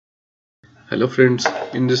Hello friends,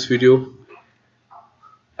 in this video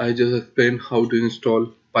I just explained how to install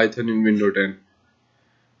Python in Windows 10.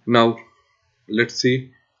 Now let's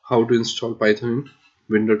see how to install Python in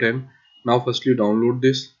Windows 10. Now firstly download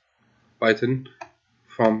this Python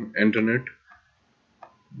from internet.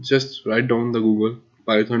 Just write down the Google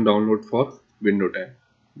Python download for Windows 10.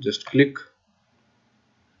 Just click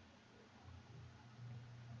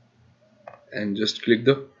and just click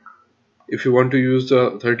the. If you want to use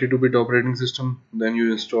the 32-bit operating system, then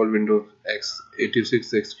you install Windows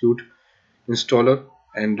x86 Execute installer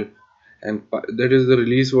and that is the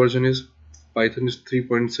release version is Python is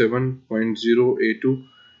 3.7.0 A2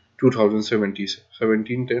 2070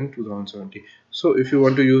 1710 2070. So if you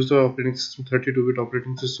want to use the operating system 32-bit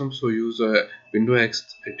operating system, so use a Windows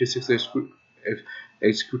x86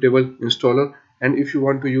 executable installer, and if you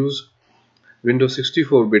want to use Windows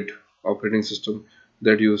 64-bit operating system,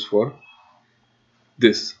 that use for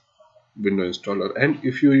this Windows installer. And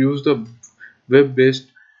if you use the web-based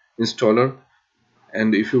installer,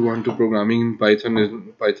 and if you want to programming in Python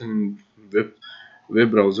in web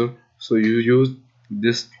browser, so you use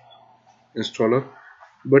this installer.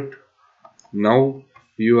 But now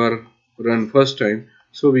you are run first time,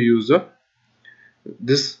 so we use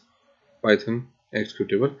this Python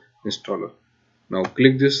executable installer. Now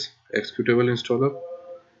click this executable installer.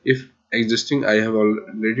 If existing, I have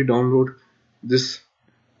already downloaded this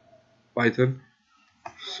Python,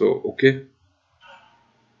 so okay.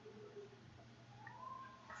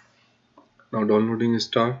 Now downloading is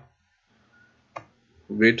start.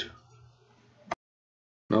 Wait.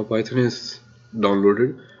 Now Python is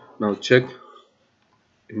downloaded. Now check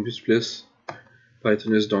in which place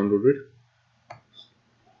Python is downloaded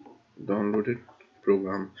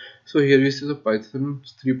program. So here we see the Python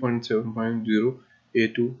 3.7.0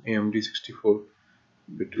 A2 AMD 64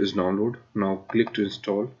 bit is download. Now click to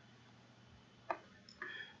install.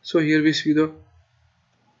 So here we see the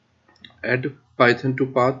add Python to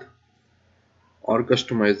path or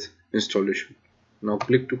customize installation. Now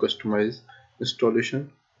click to customize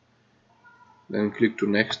installation, then click to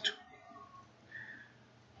next.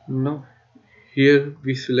 Now here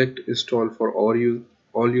we select install for all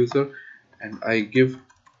user, and I give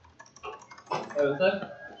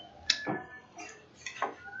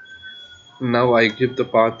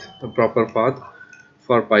the proper path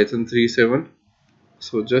for Python 3.7.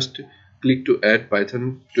 So just click to add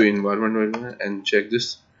Python to environment variable and check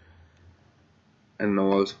this, and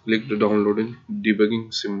now also click the downloading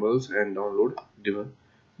debugging symbols and download debug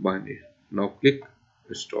binary. Now click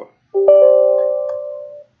install.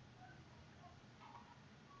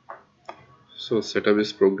 So setup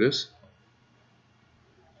is progress.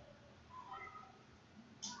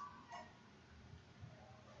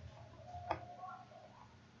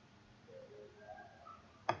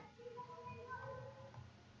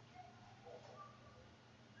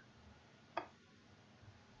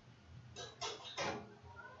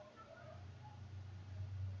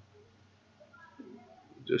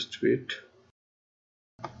 Just wait.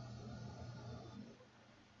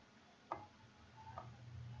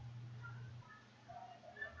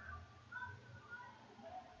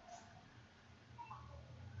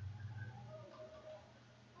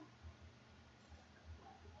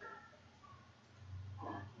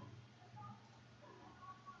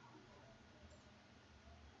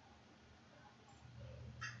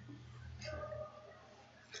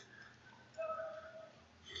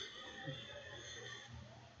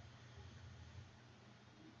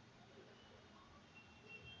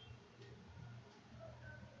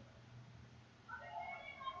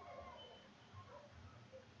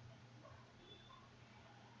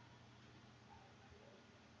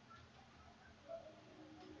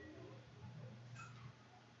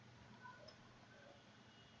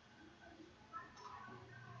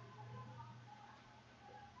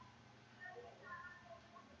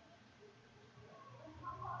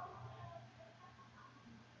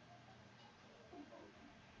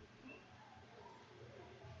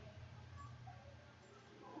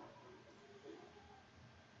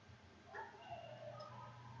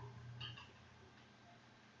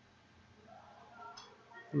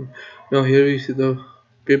 Now here we see the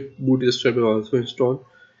pip bootstrap is also installed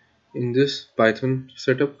in this Python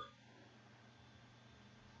setup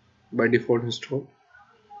by default install.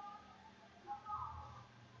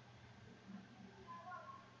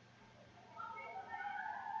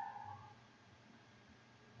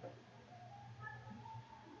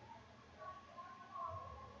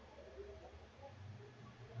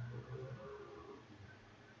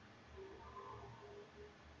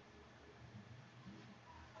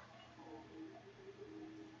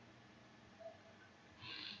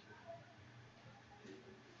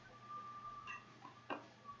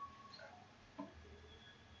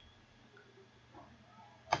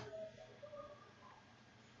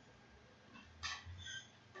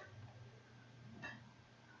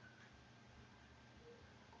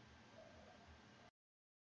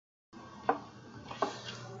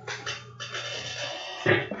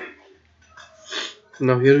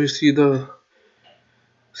 Now here we see the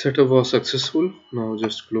setup was successful. Now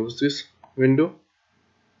just close this window.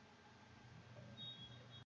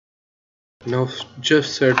 Now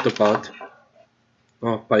just set the path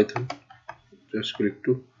of Python. Just click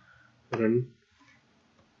to run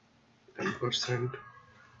 10%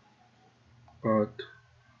 path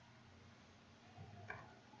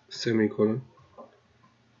semicolon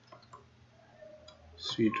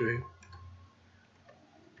C drive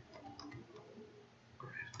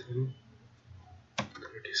Python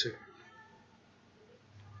 37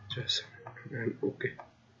 just and OK.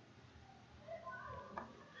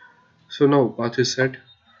 So now path is set.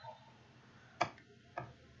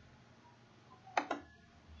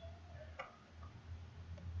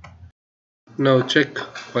 Now check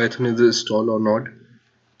Python is installed or not.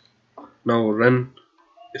 Now run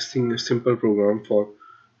a simple program for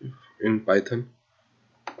in Python.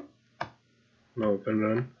 Now open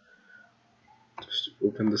run. Just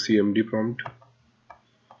open the CMD prompt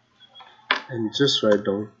and just write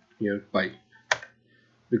down here py,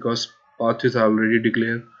 because path is already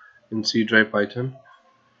declared in C drive Python.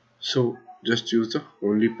 So just use the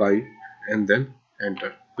only py and then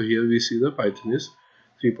enter. So here we see the Python is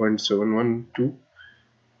 3.712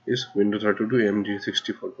 is Windows 32 AMD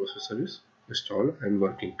 64 processor is installed and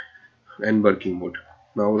working mode.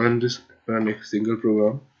 Now run a simple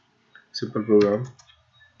program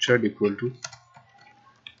chat equal to,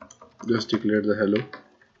 just declare the hello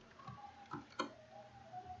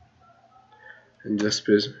and just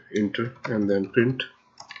press enter and then print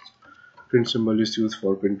symbol is used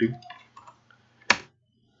for printing.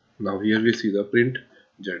 Now here we see the print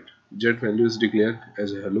jet value is declared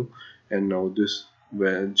as a hello, and now this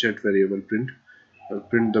jet variable print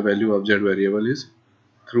the value of jet variable is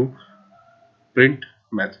through print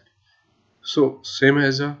method. So same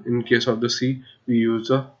as in case of the C we use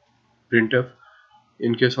the printf.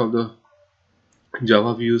 In case of the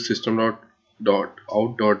Java we use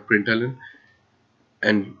system.out.println,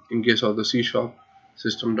 and in case of the C sharp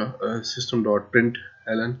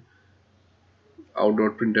system.println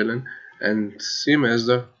out.println, and same as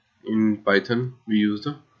the in Python we use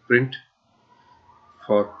the print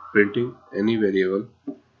for printing any variable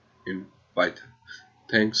in Python.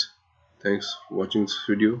 Thanks for watching this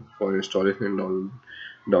video, for installing and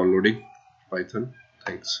downloading Python.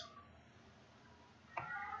 Thanks.